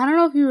 I don't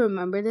know if you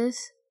remember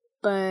this,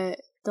 but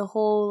the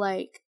whole,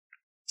 like,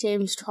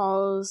 James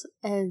Charles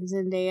and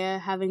Zendaya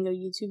having a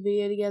YouTube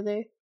video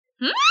together.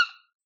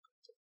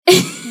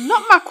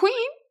 Not my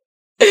queen.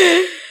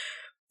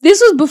 This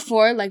was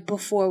before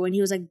when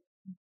he was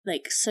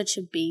like such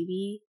a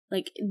baby.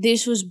 Like,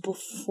 this was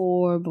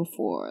before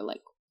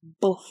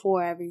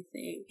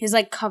everything. His,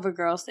 like,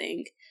 CoverGirl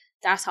thing.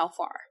 That's how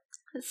far.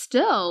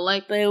 Still,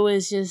 like... But it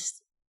was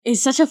just...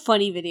 It's such a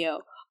funny video.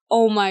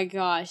 Oh my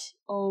gosh.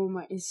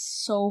 It's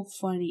so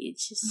funny.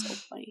 It's just so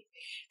funny.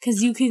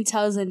 Because you can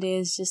tell Zendaya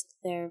is just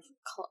there,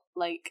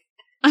 like...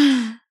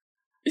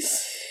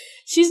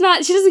 She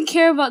doesn't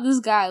care about this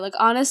guy. Like,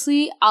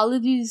 honestly, all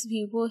of these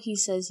people he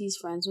says he's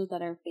friends with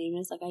that are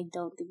famous, like, I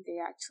don't think they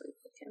actually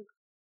like him.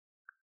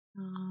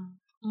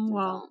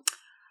 Well,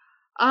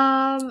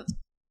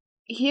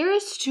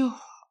 here's to...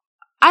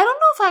 I don't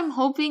know if I'm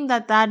hoping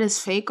that is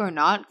fake or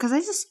not, because I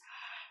just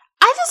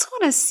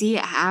want to see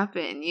it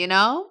happen, you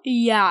know?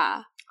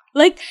 Yeah.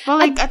 Like, but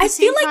like at the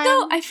same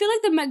time, I feel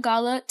like the Met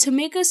Gala, to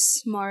make a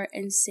smart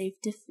and safe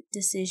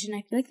decision,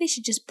 I feel like they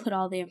should just put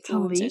all the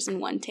influencers in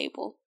one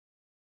table.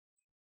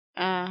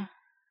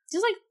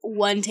 Just like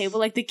one table,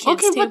 like the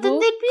kids table. Okay, but then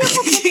they'd be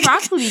able to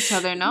interact with each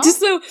other, no? Just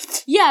so,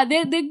 yeah,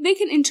 they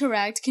can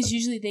interact because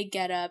usually they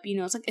get up. You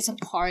know, it's a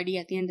party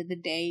at the end of the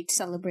day,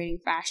 celebrating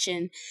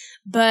fashion.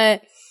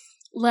 But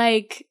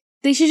like,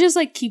 they should just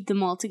like keep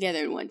them all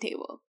together in one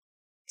table.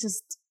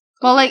 Just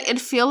well, like it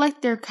feel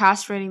like they're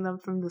castrating them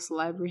from this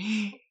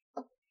library.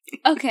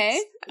 Okay.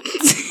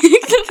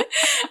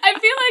 I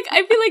feel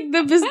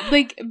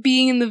like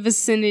being in the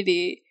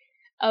vicinity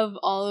of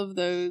all of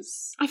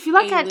those. I feel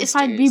like if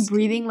I'd be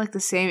breathing like the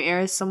same air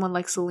as someone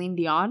like Celine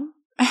Dion.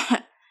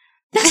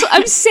 That's what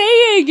I'm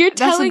saying. You're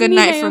telling a good me,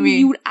 night for me.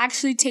 You would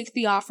actually take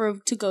the offer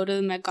to go to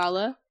the Met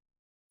Gala?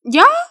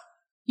 Yeah.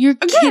 You're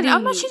Again, kidding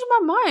I'm not me. changing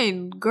my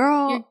mind,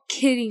 girl. You're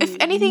kidding If me.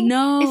 anything,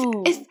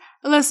 no.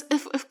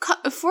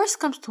 if worst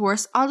comes to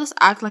worst, I'll just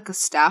act like a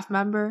staff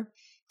member.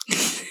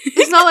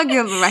 It's not like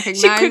you'll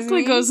recognize she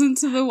quickly me. goes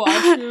into the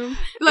washroom.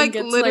 Like,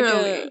 and gets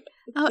literally.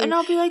 Like and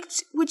I'll be like,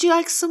 would you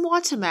like some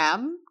water,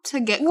 ma'am? To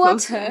get water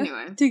closer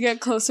anyway. to get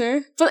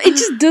closer. But it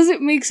just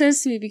doesn't make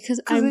sense to me because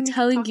I'm then you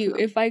telling talk to you, them.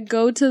 if I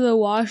go to the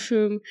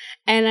washroom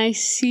and I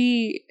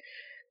see,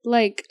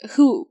 like,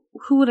 who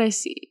would I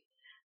see?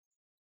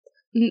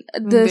 The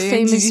Zendaya,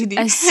 famous Gigi.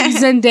 I see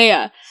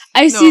Zendaya.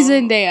 I see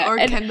Zendaya. Or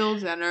and Kendall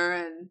Jenner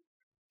and...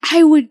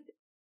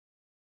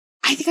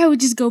 I think I would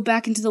just go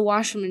back into the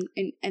washroom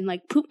and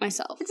like poop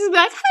myself. Just be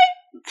like,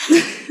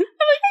 hi!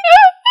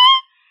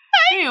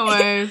 Anyway.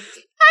 I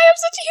am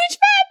such a huge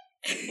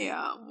fan!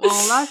 Yeah,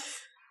 well,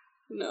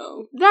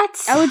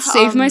 that's... I would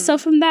save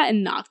myself from that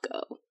and not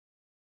go.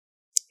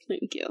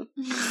 Thank you.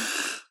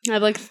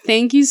 I'd like,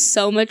 thank you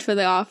so much for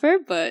the offer,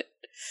 but...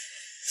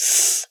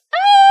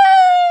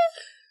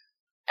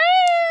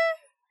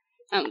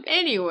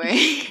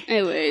 Anyways.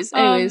 Anyways.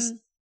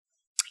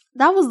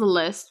 That was the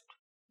list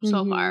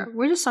so Mhm. far.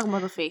 We're just talking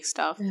about the fake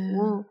stuff.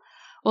 Yeah.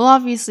 We'll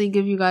obviously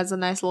give you guys a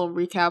nice little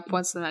recap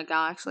once the Met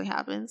Gala actually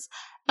happens.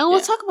 And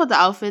we'll talk about the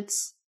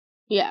outfits.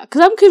 Yeah,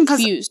 because I'm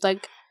confused.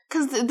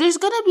 Because there's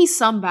going to be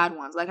some bad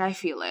ones. Like, I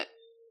feel it.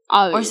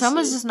 Obviously. Or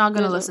someone's just not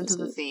going to listen to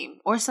the obviously. theme.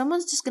 Or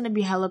someone's just going to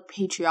be hella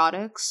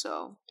patriotic,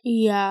 so...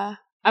 Yeah.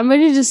 I'm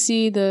ready to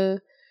see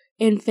the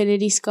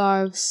infinity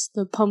scarves,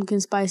 the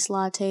pumpkin spice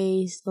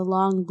lattes, the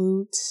long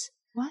boots.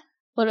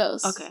 What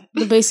else? Okay.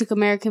 The basic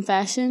American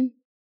fashion.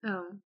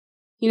 Oh.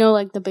 You know,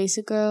 like the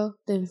basic girl,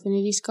 the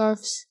infinity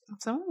scarves.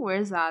 If someone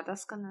wears that,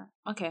 that's gonna...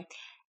 Okay.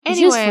 It's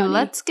just Anyway, funny.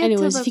 let's get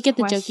Anyways, to the if you get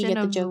the joke, question you get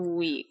the of joke. the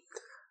week.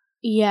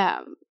 Yeah.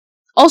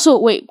 Also,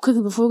 wait,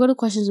 quickly, before we go to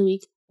questions of the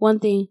week, one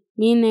thing.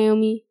 Me and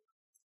Naomi,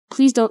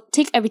 please don't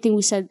take everything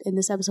we said in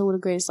this episode with a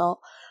grain of salt.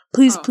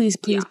 Please, please.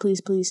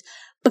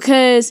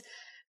 Because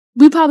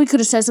we probably could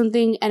have said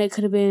something and it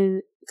could have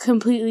been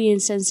completely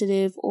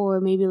insensitive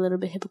or maybe a little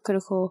bit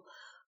hypocritical.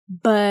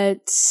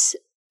 But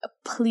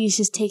please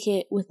just take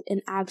it with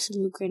an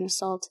absolute grain of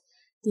salt.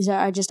 These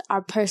are just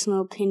our personal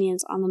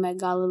opinions on the Met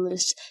Gala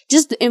list.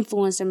 Just the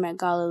influencer Met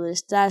Gala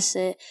list. That's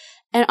it.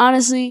 And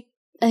honestly,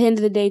 at the end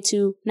of the day,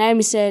 too,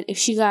 Naomi said if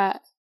she got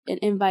an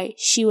invite,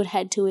 she would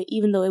head to it,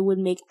 even though it would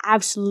make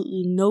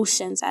absolutely no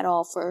sense at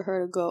all for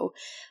her to go.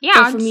 Yeah,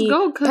 but for just me,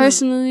 go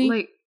personally,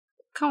 like,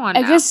 come on.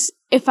 I guess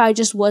if I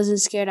just wasn't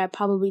scared, I'd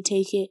probably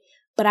take it.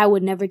 But I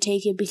would never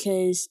take it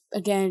because,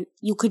 again,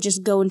 you could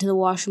just go into the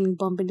washroom and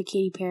bump into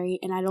Katy Perry,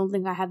 and I don't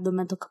think I have the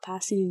mental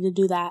capacity to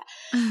do that.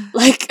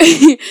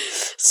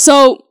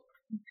 So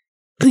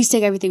please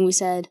take everything we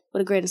said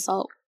with a grain of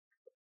salt.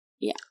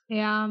 Yeah.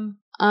 Yeah.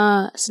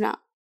 So now,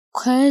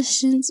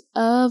 questions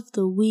of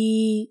the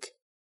week.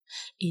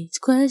 It's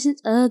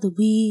questions of the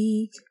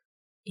week.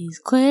 It's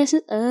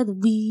questions of the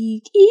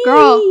week.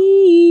 Girl.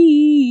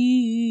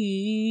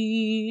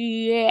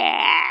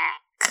 Yeah.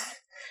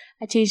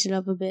 I changed it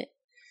up a bit.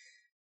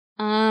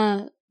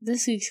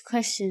 This week's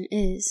question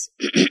is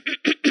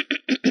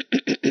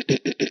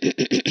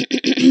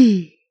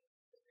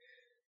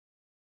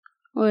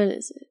what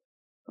is it?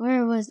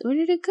 Where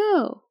did it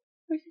go?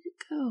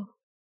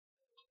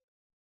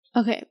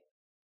 Okay.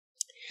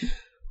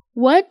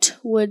 What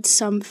would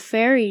some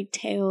fairy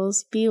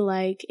tales be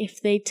like if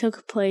they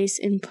took place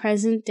in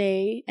present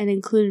day and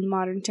included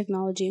modern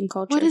technology and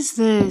culture? What is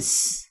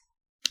this?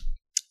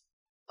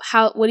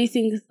 What do you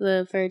think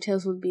the fairy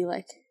tales would be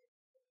like?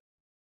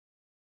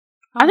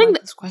 I think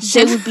this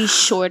question. They would be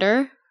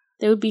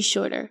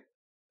shorter.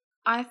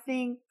 I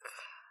think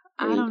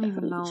I don't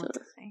even know what to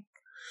think.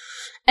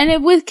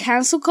 And with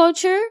cancel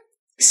culture,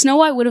 Snow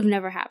White would have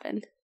never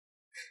happened.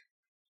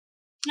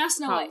 Not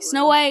Snow White.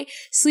 Snow White,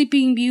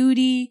 Sleeping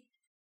Beauty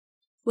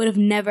would have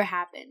never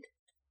happened.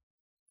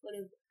 Would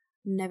have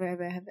never,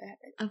 ever, ever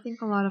happened. I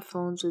think a lot of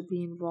phones would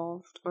be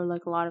involved, or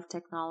like a lot of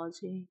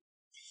technology.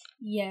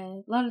 Yeah,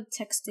 a lot of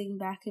texting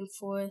back and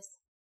forth.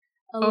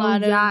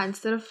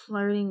 Instead of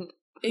flirting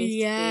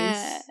face to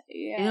face.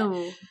 Yeah.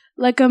 Ew.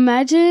 Like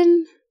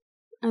imagine.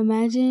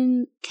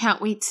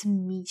 Can't wait to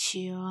meet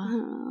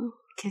you.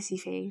 Kissy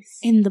face.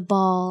 In the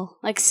ball.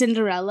 Like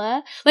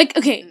Cinderella. Like,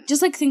 okay,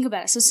 just like think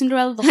about it. So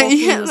Cinderella, the whole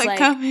thing was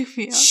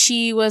like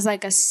she was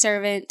like a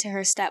servant to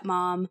her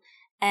stepmom,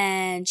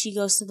 and she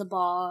goes to the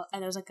ball,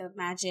 and there was like a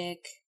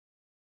magic,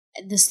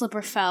 the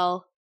slipper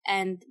fell,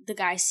 and the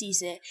guy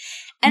sees it.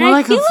 And more I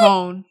like feel a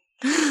phone.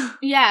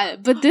 Yeah,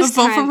 but this a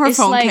phone time from her it's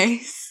phone like,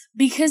 case.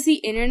 because the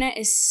internet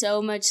is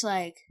so much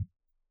like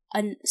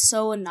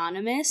so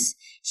anonymous,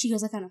 she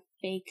goes like on a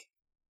fake.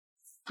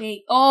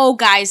 Oh,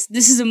 guys,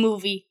 this is a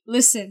movie.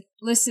 Listen.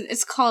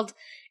 It's called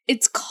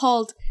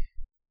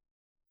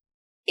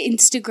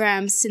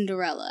Instagram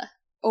Cinderella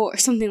or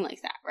something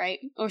like that, right?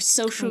 Or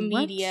social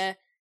media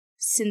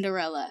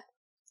Cinderella,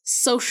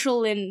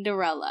 social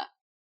Cinderella.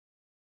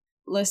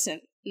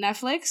 Listen,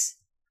 Netflix,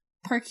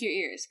 perk your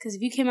ears, because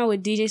if you came out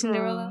with DJ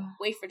Cinderella,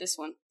 wait for this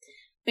one.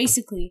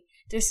 Basically,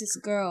 there's this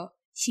girl.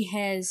 She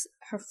has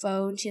her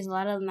phone. She has a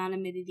lot of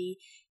anonymity.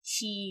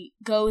 she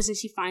goes and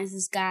she finds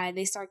this guy.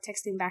 They start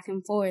texting back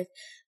and forth,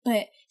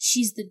 but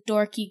she's the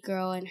dorky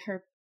girl, and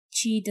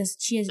she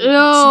lives in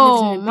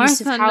an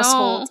abusive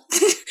household.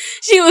 No.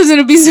 She lives in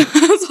an abusive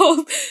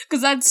household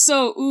because that's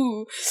so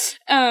ooh.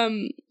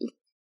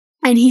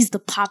 And he's the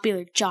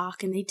popular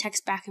jock, and they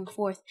text back and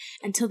forth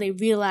until they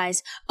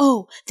realize,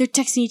 oh, they're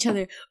texting each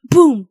other.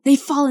 Boom! They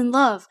fall in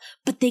love,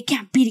 but they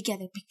can't be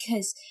together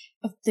because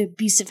of the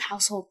abusive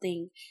household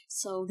thing.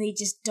 So they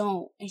just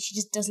don't, and she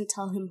just doesn't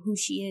tell him who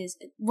she is.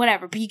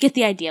 Whatever, but you get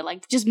the idea.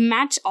 Like, just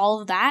match all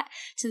of that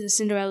to the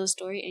Cinderella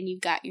story, and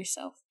you've got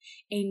yourself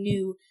a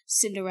new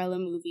Cinderella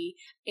movie.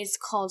 It's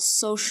called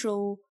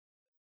Cinderella.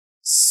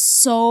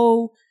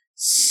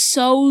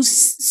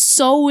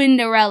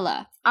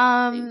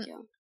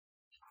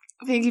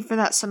 Thank you for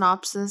that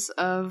synopsis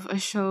of a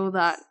show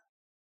that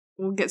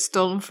will get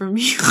stolen from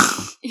you.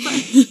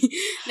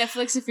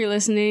 Netflix, if you're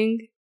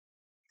listening.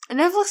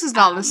 Netflix is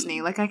not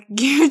listening. Like, I can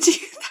guarantee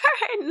you that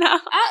right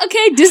now.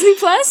 Okay, Disney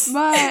Plus,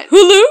 but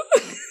Hulu,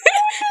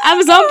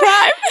 Amazon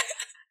Prime,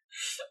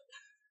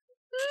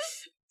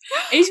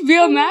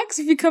 HBO Max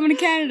if you're coming to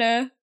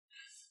Canada.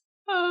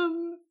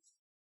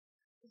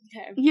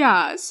 Okay.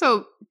 Yeah,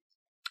 so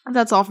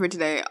that's all for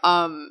today.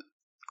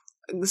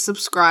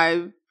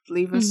 Subscribe.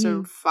 Leave us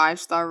a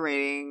 5-star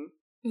rating.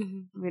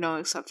 We don't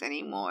accept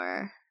any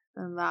more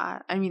than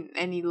that. I mean,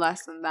 any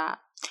less than that.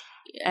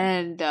 Yeah.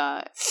 And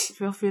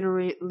feel free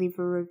to leave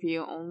a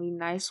review. Only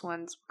nice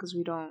ones, because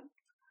we don't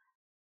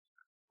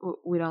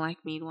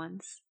like mean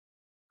ones.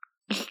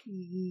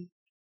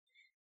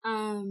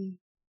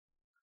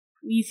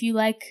 If you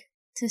like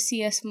to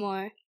see us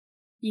more,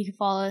 you can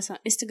follow us on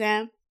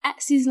Instagram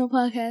at Seasonal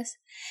Podcast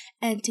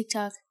and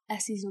TikTok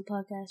at Seasonal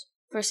Podcast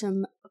for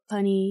some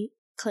funny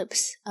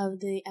clips of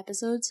the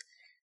episodes.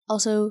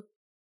 Also,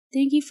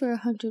 thank you for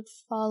 100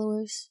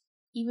 followers.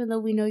 Even though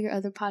we know your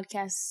other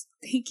podcasts,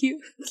 thank you.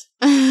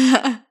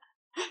 Then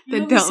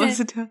don't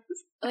listen to us.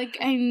 Like,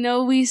 I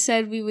know we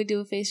said we would do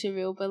a face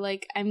reveal, but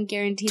like, I'm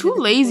guaranteed. Too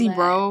lazy,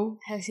 bro.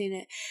 Have seen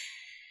it.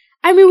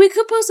 I mean, we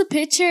could post a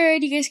picture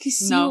and you guys can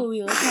see what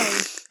we look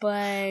like,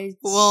 but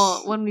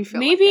well, when we feel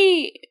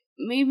maybe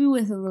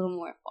with a little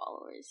more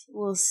followers,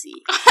 we'll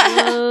see.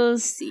 We'll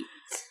see.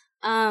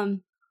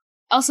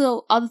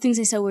 Also, all the things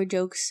I said were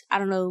jokes. I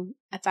don't know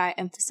if I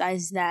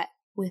emphasized that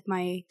with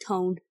my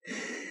tone.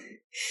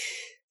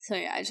 So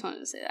yeah, I just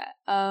wanted to say that.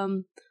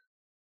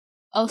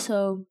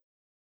 Also,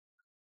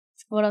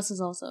 what else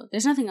is also?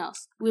 There's nothing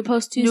else. We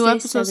post Tuesdays. New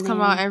episodes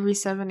come out every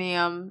 7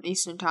 a.m.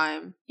 Eastern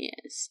time.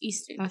 Yes,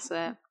 Eastern. That's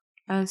it.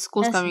 And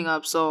school's coming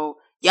up, so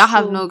y'all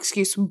have no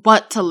excuse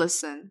but to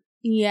listen.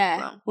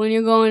 Yeah, so. When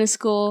you're going to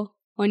school,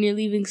 when you're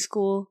leaving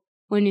school,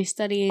 when you're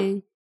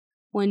studying,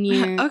 when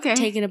you're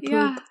taking a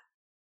poop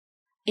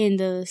in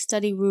the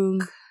study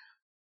room,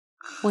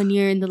 when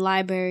you're in the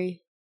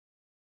library,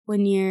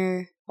 when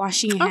you're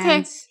washing your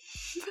hands,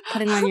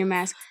 putting on your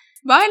mask.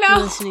 Bye now.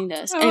 You're listening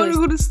to us. I want to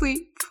go to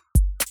sleep.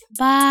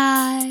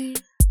 Bye.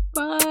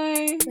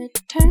 Bye.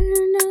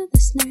 Return of the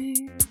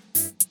Snare.